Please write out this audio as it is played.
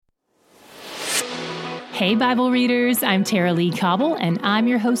Hey, Bible readers, I'm Tara Lee Cobble, and I'm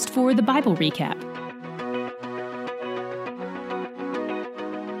your host for the Bible Recap.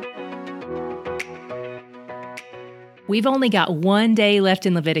 We've only got one day left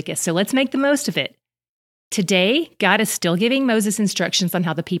in Leviticus, so let's make the most of it. Today, God is still giving Moses instructions on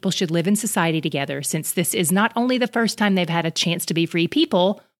how the people should live in society together, since this is not only the first time they've had a chance to be free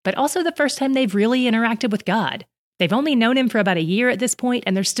people, but also the first time they've really interacted with God. They've only known him for about a year at this point,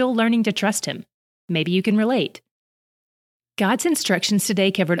 and they're still learning to trust him. Maybe you can relate. God's instructions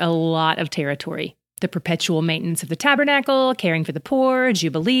today covered a lot of territory. The perpetual maintenance of the tabernacle, caring for the poor,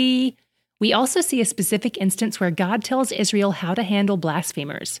 Jubilee. We also see a specific instance where God tells Israel how to handle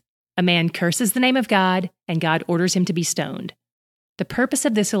blasphemers. A man curses the name of God, and God orders him to be stoned. The purpose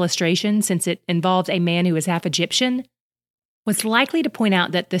of this illustration, since it involves a man who is half Egyptian, was likely to point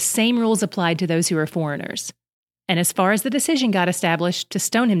out that the same rules applied to those who are foreigners. And as far as the decision God established to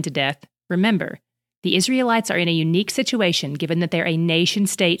stone him to death, remember, the Israelites are in a unique situation given that they're a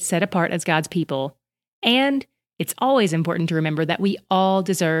nation-state set apart as God's people, and it's always important to remember that we all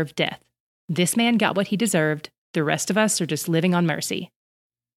deserve death. This man got what he deserved, the rest of us are just living on mercy.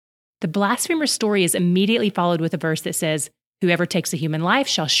 The blasphemer story is immediately followed with a verse that says, "Whoever takes a human life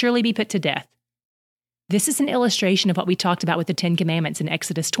shall surely be put to death." This is an illustration of what we talked about with the 10 Commandments in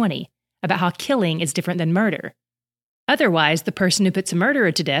Exodus 20, about how killing is different than murder. Otherwise, the person who puts a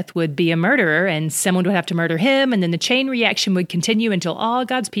murderer to death would be a murderer, and someone would have to murder him, and then the chain reaction would continue until all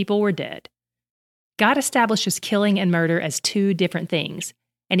God's people were dead. God establishes killing and murder as two different things,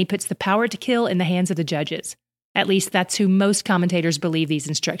 and he puts the power to kill in the hands of the judges. At least that's who most commentators believe these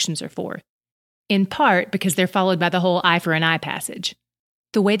instructions are for. In part because they're followed by the whole eye for an eye passage.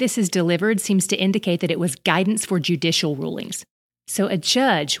 The way this is delivered seems to indicate that it was guidance for judicial rulings. So a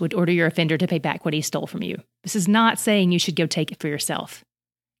judge would order your offender to pay back what he stole from you. This is not saying you should go take it for yourself.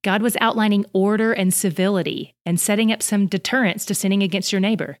 God was outlining order and civility and setting up some deterrents to sinning against your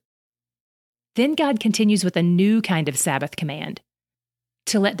neighbor. Then God continues with a new kind of Sabbath command,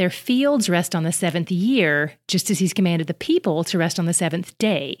 to let their fields rest on the seventh year, just as he's commanded the people to rest on the seventh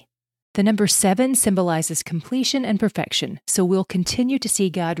day. The number 7 symbolizes completion and perfection, so we'll continue to see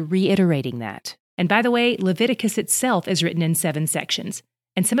God reiterating that. And by the way, Leviticus itself is written in 7 sections,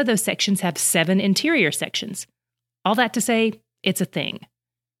 and some of those sections have 7 interior sections. All that to say, it's a thing.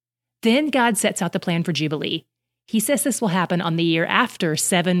 Then God sets out the plan for Jubilee. He says this will happen on the year after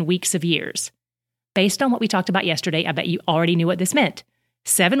 7 weeks of years. Based on what we talked about yesterday, I bet you already knew what this meant.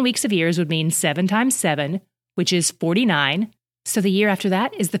 7 weeks of years would mean 7 times 7, which is 49. So the year after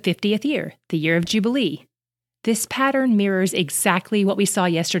that is the 50th year, the year of Jubilee. This pattern mirrors exactly what we saw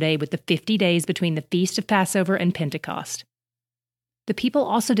yesterday with the 50 days between the Feast of Passover and Pentecost. The people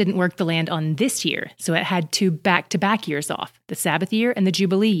also didn't work the land on this year, so it had 2 back-to-back years off, the Sabbath year and the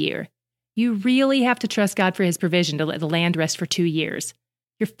Jubilee year. You really have to trust God for his provision to let the land rest for 2 years.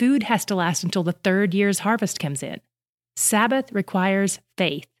 Your food has to last until the 3rd year's harvest comes in. Sabbath requires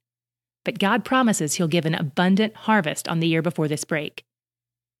faith, but God promises he'll give an abundant harvest on the year before this break.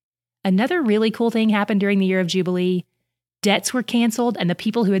 Another really cool thing happened during the year of Jubilee. Debts were canceled, and the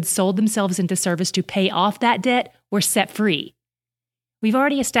people who had sold themselves into service to pay off that debt were set free. We've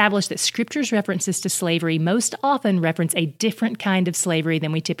already established that Scripture's references to slavery most often reference a different kind of slavery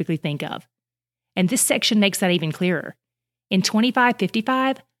than we typically think of. And this section makes that even clearer. In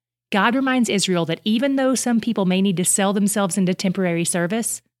 25:55, God reminds Israel that even though some people may need to sell themselves into temporary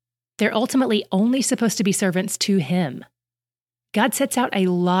service, they're ultimately only supposed to be servants to him. God sets out a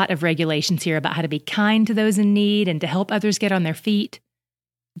lot of regulations here about how to be kind to those in need and to help others get on their feet.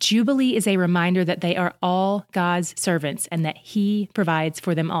 Jubilee is a reminder that they are all God's servants and that he provides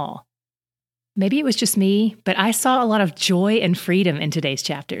for them all. Maybe it was just me, but I saw a lot of joy and freedom in today's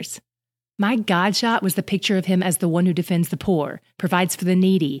chapters. My God shot was the picture of him as the one who defends the poor, provides for the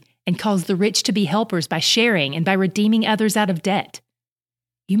needy, and calls the rich to be helpers by sharing and by redeeming others out of debt.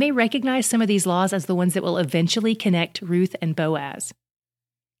 You may recognize some of these laws as the ones that will eventually connect Ruth and Boaz.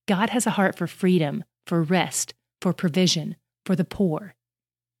 God has a heart for freedom, for rest, for provision, for the poor.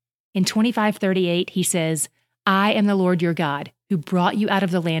 In 25:38, he says, "I am the Lord your God, who brought you out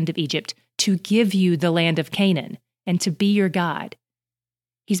of the land of Egypt to give you the land of Canaan and to be your God."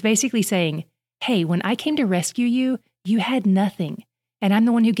 He's basically saying, hey, when I came to rescue you, you had nothing, and I'm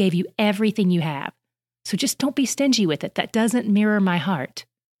the one who gave you everything you have. So just don't be stingy with it. That doesn't mirror my heart.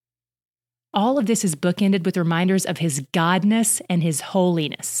 All of this is bookended with reminders of his godness and his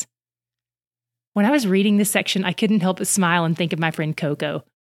holiness. When I was reading this section, I couldn't help but smile and think of my friend Coco.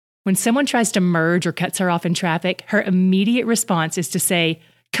 When someone tries to merge or cuts her off in traffic, her immediate response is to say,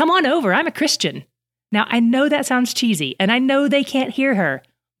 "Come on over, I'm a Christian." Now, I know that sounds cheesy, and I know they can't hear her,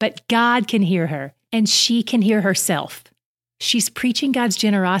 but God can hear her. And she can hear herself. She's preaching God's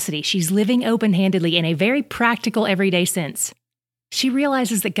generosity. She's living open-handedly in a very practical, everyday sense. She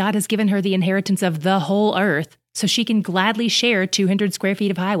realizes that God has given her the inheritance of the whole earth, so she can gladly share 200 square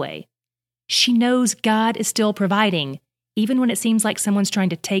feet of highway. She knows God is still providing, even when it seems like someone's trying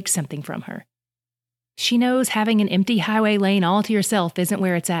to take something from her. She knows having an empty highway lane all to yourself isn't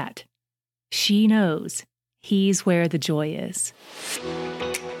where it's at. She knows He's where the joy is.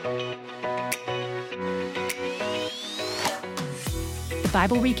 The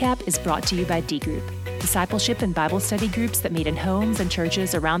Bible Recap is brought to you by D Group, discipleship and Bible study groups that meet in homes and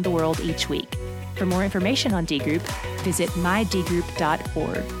churches around the world each week. For more information on D Group, visit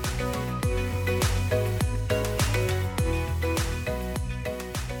mydgroup.org.